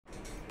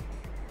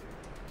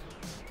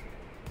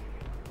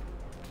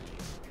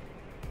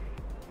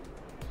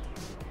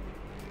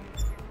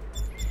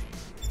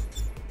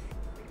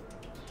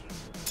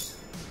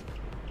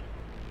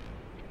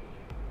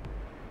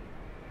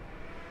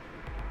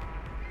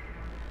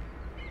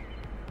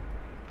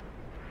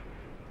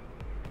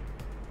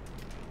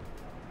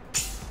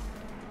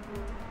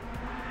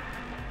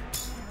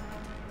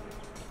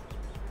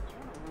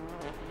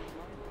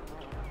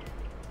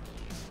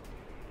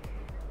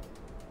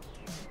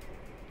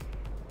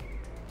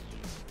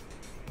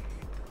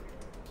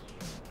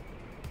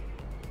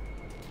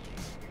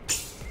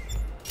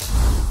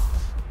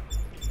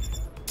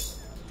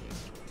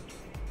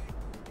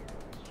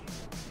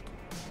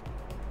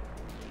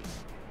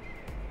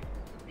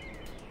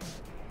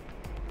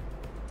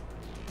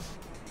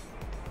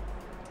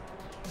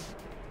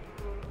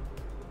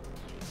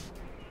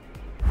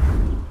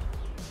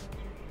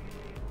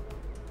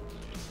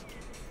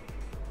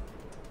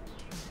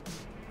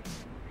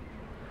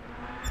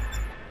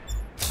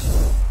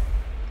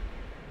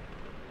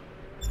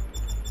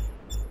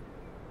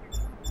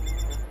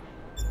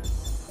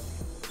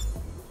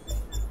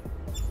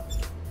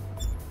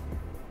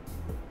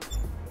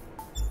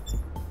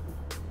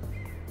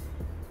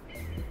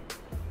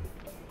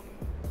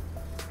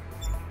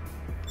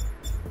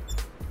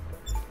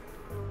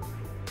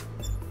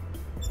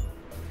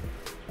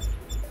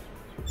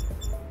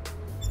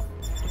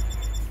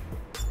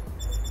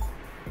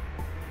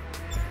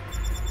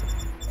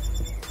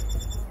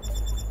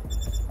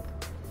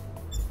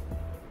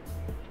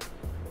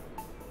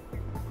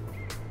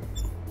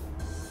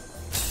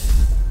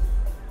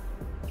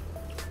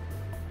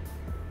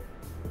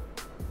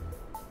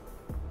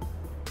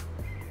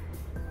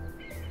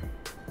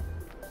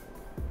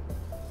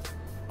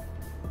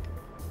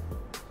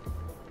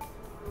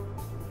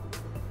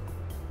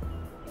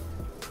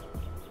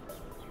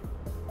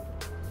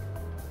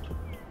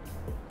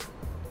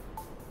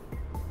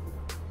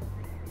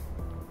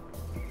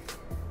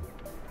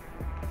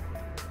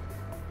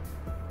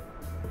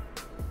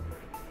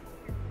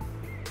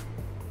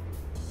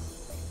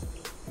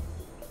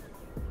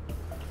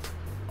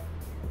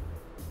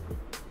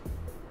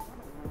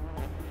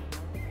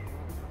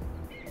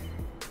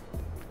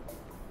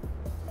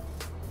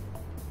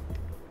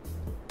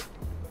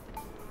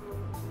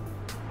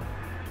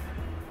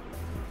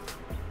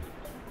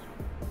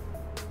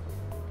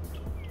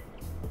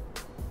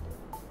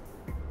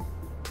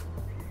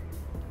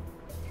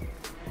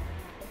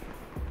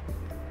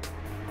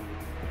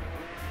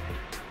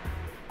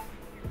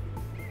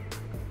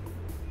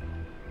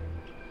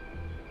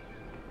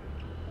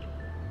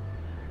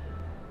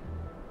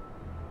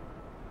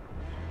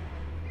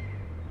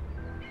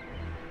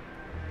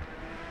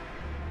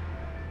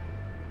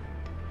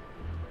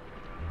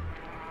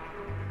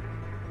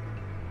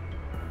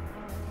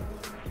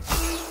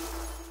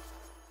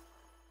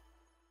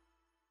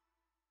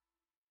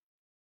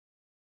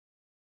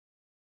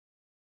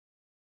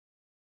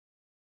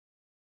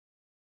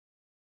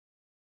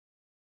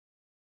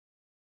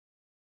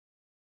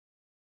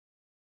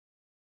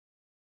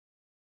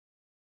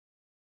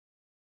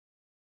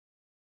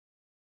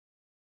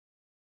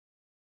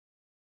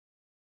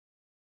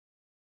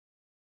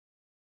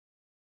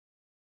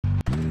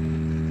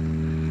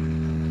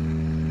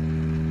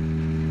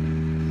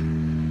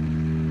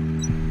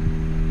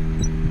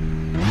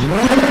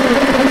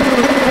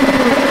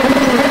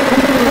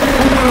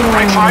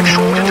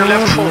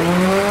left 4.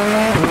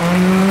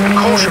 And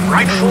caution,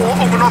 right 4,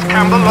 open off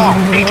camber long,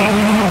 80.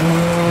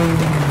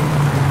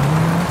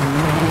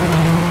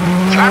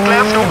 Flat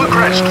left over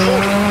crest,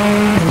 40.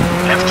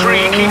 Left 3,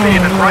 keep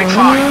in and right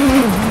 5.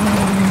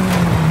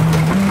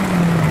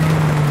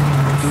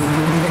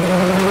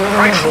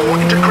 Right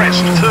 4 into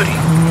crest, 30.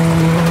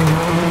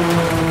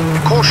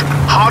 Caution,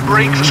 hard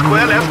brake for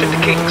square left into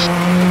Kings.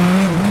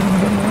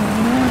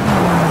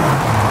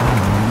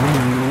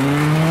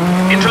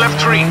 Into left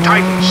 3,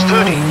 tightens,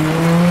 30.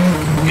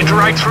 Into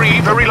right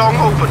 3, very long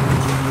open.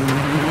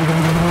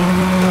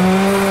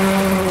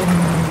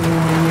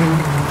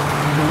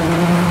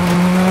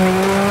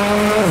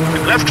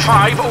 Left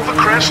 5 over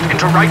crest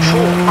into right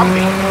 4,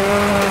 bumpy.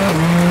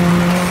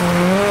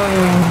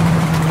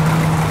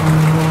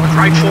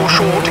 Right 4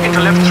 short into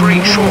left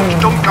 3,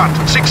 short, don't cut,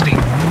 60.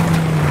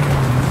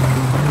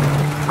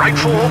 Right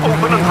 4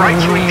 open and right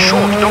 3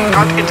 short, don't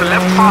cut into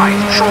left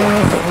 5, short.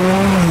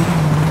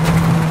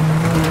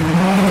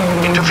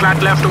 Into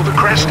flat left over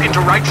crest, into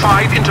right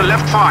 5, into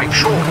left 5,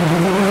 short.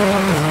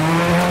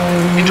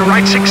 Into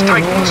right 6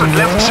 tightens and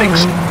left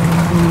 6.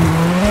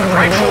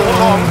 Right 4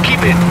 long,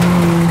 keep in.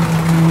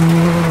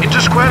 Into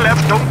square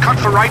left, don't cut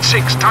for right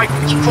 6,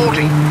 tightens,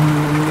 40.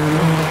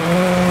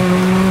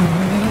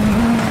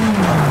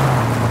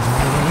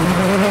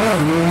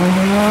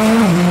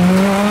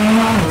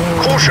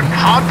 Caution,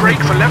 hard brake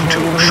for left 2,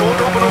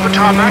 short open over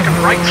tarmac and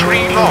right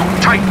 3 long,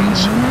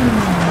 tightens.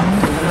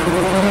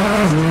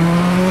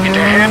 Into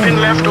hairpin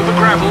left over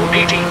gravel,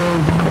 80.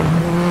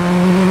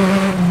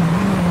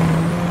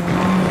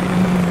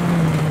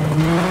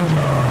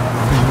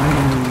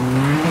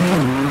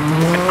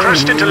 And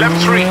crest into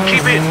left 3,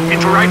 keep in,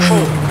 into right 4.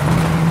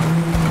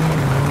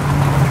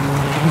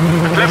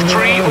 And left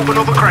 3, open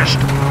over crest.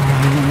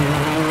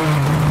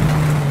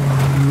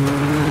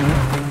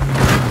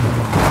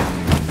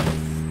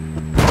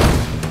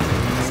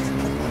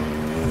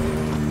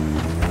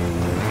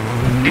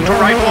 Into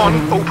right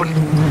 1, open.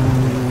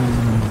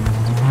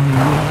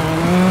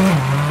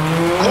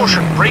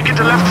 Caution, brake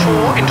into left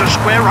 4, into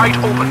square right,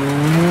 open.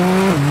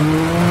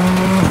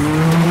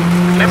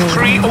 Left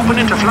 3, open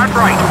into flat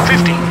right,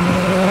 50.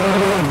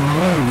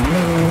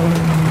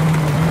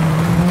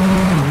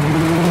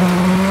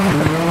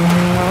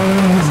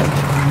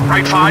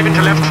 Right 5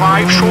 into left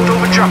 5, short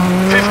over jump,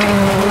 50.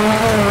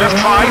 Left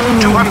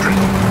 5, 200.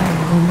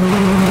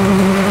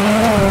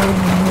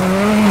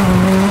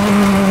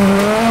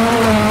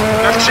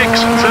 Left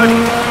 6, 30.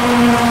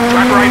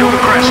 Flat right over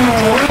crest,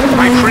 40.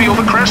 Right 3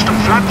 over crest and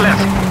flat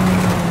left.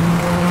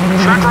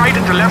 Flat right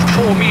into left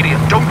 4, medium,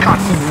 don't cut.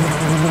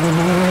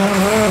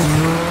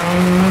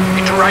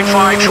 Into right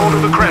 5, short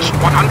over crest,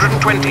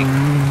 120.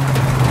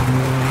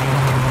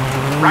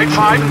 Right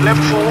 5 and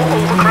left 4,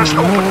 over crest,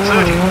 open,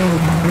 30.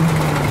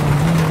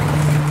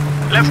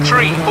 Left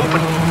 3,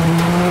 open.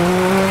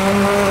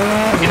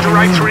 Into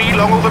right 3,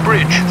 long over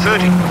bridge,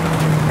 30.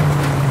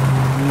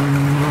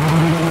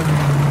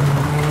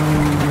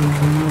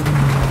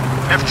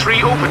 Left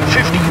 3 open,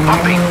 50,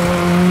 bumpy.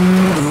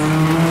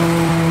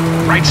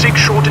 Right 6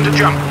 short into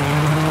jump.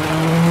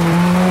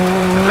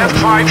 Left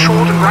 5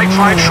 short and right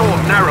 5 short,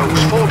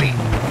 narrows, 40.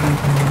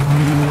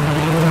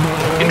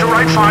 Into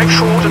right 5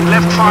 short and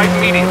left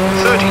 5 medium,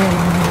 30.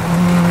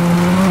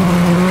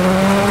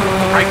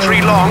 Right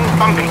 3 long,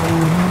 bumpy.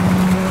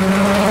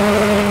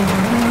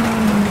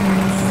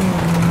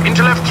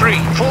 Into left 3,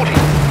 40.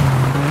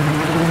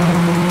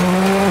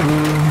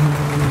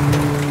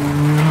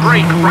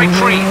 Brake, right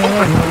 3,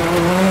 open.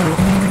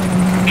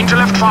 Into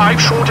left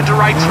 5, short into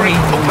right 3,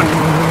 open.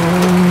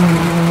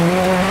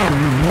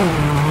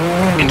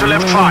 Into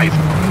left 5.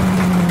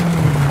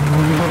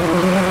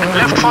 And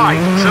left 5,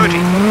 30.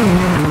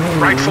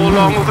 Right 4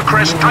 long over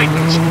crest,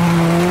 tightens.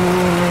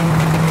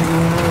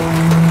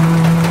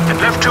 And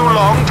left 2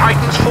 long,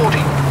 tightens, 40.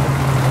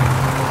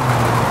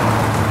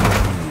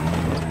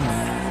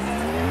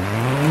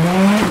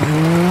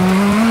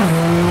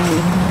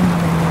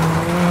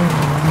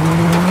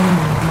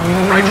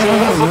 Right 4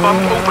 over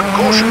bump, open,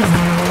 caution.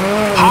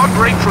 Hard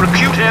brake for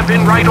acute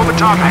hairpin right over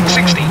tarmac,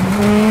 60.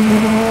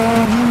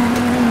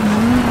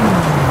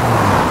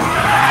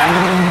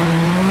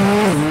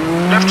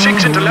 Left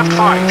 6 into left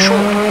 5,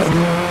 short.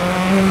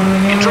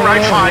 Into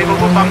right 5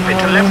 over bump,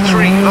 into left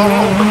 3, long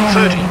open,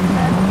 30.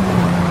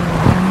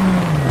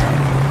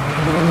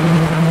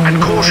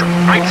 And caution,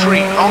 right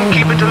 3, long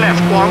keep into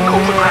left 1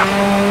 over gravel.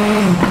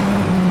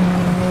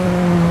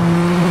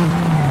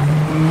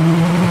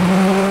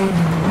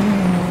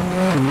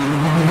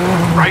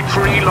 Right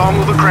 3, long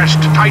over crest,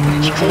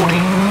 tightens, 40.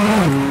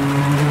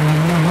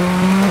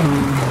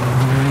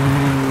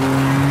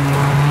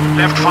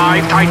 Left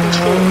 5, tightens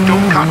 4,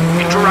 don't cut,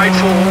 into right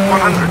 4,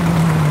 100.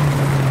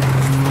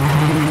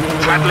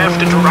 Flat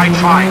left into right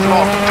 5,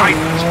 long,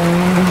 tightens.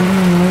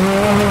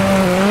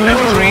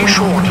 Left 3,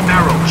 short,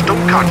 narrows,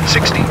 don't cut,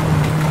 60.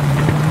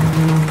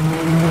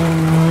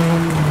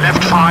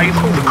 Left 5,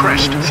 over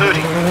crest,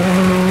 30.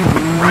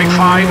 Right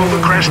 5, over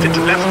crest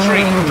into left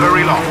 3,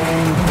 very long.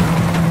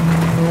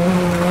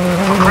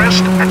 For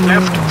crest and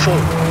left 4.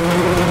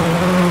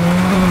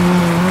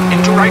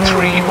 Into Into right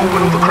 3,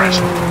 open over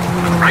crest.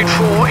 And right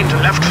 4 into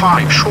left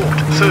 5, short,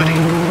 30.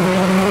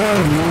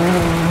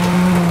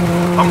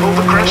 Bump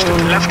over crest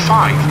into left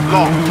 5,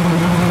 long.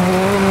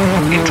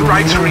 Into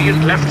right 3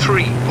 and left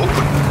 3,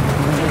 open.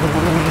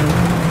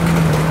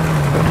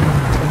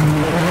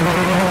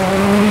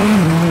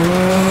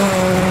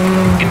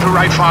 Into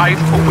right 5,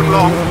 open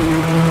long.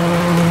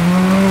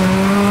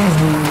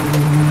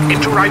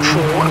 Into right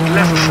 4 and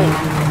left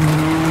 4.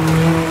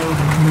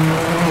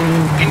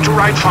 Into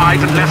right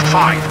 5 and left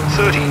 5,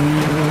 30.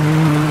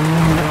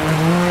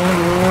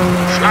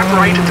 Flat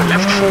right into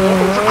left 4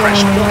 over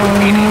crest, open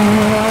medium.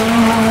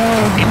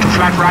 Into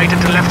flat right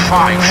into left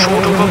 5,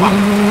 short over bump.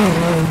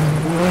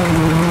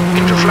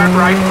 Into flat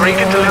right, brake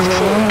into left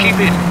 4, keep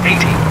in,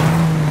 80.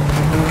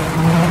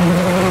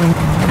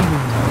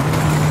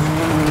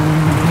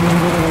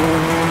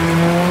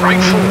 Right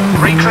 4,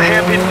 brake for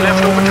hairpin,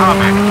 left over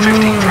tarmac,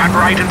 50, flat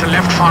right into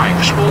left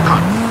 5, small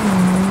cut.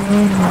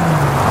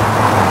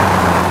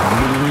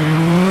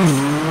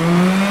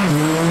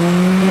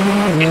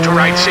 Into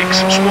right 6,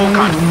 small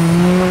cut.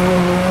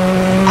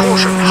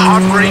 Caution,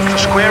 hard brake for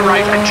square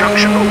right at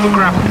junction over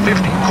gravel,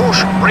 50.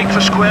 Caution, brake for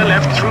square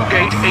left through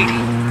gate, 80.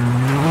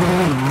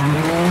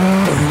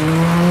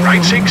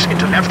 Right 6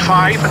 into left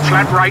 5 and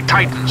flat right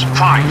tightens,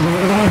 5.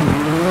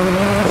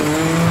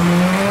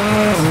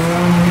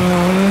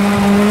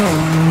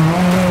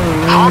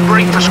 Hard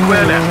brake for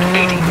square left,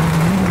 80.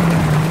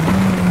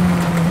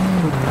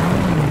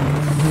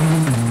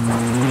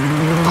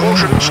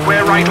 Caution,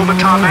 square right over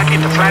tarmac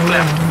into flat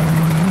left.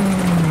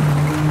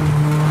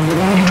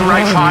 Into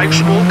right 5,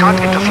 small cut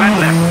into flat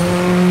left.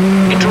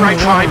 Into right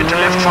 5 into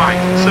left 5,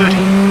 30.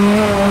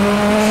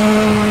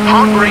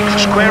 Hard brake for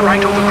square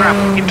right over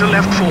gravel into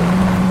left 4.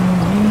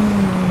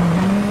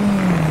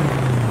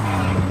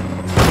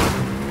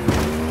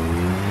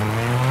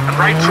 And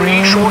right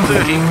 3, short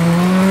 30.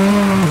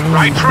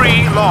 Right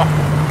 3, long.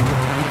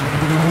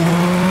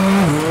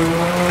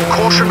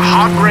 Caution,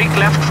 hard brake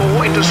left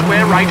 4 into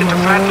square right into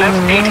flat left,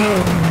 80.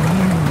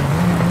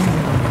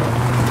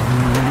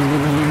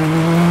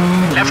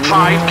 Left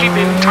 5, keep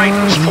in,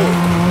 tightens 4.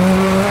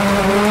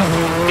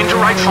 Into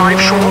right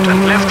 5, short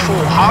and left 4,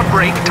 hard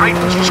brake,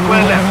 tightens for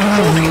square left,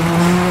 40.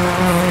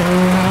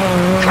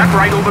 Flat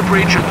right over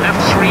bridge and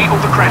left 3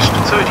 over crest,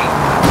 30.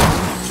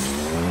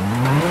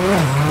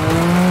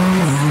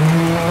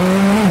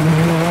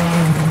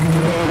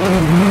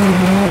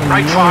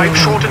 Right 5,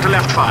 short into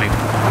left 5.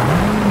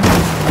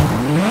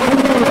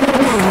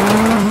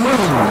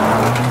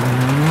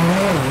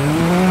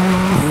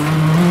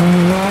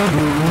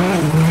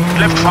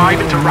 Left 5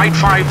 into right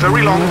 5,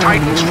 very long,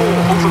 tightens 4,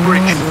 over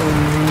bridge.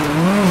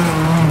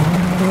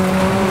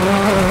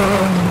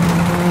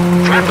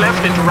 Flat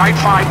left into right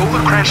 5,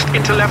 over crest,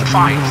 into left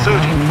 5,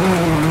 30.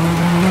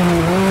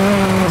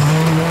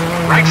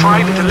 Right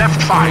 5 into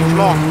left 5,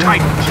 long,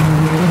 tightens.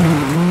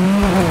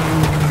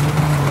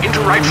 Into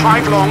right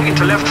 5 long,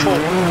 into left 4.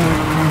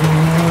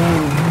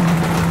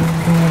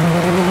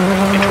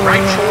 Into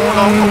right 4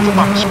 long, over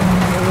bumps.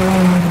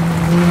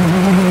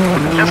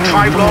 Left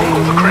 5 long,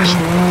 over crest.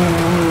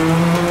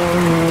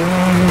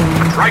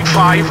 And right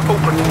 5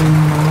 open.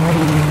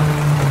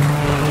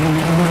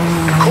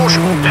 And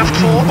caution, left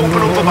 4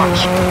 open over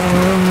bumps.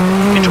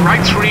 Into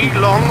right 3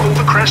 long,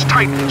 over crest,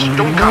 tightens,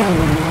 don't cut.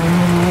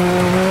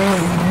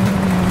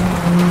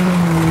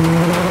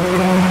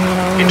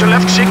 Into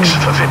left 6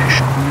 for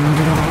finish.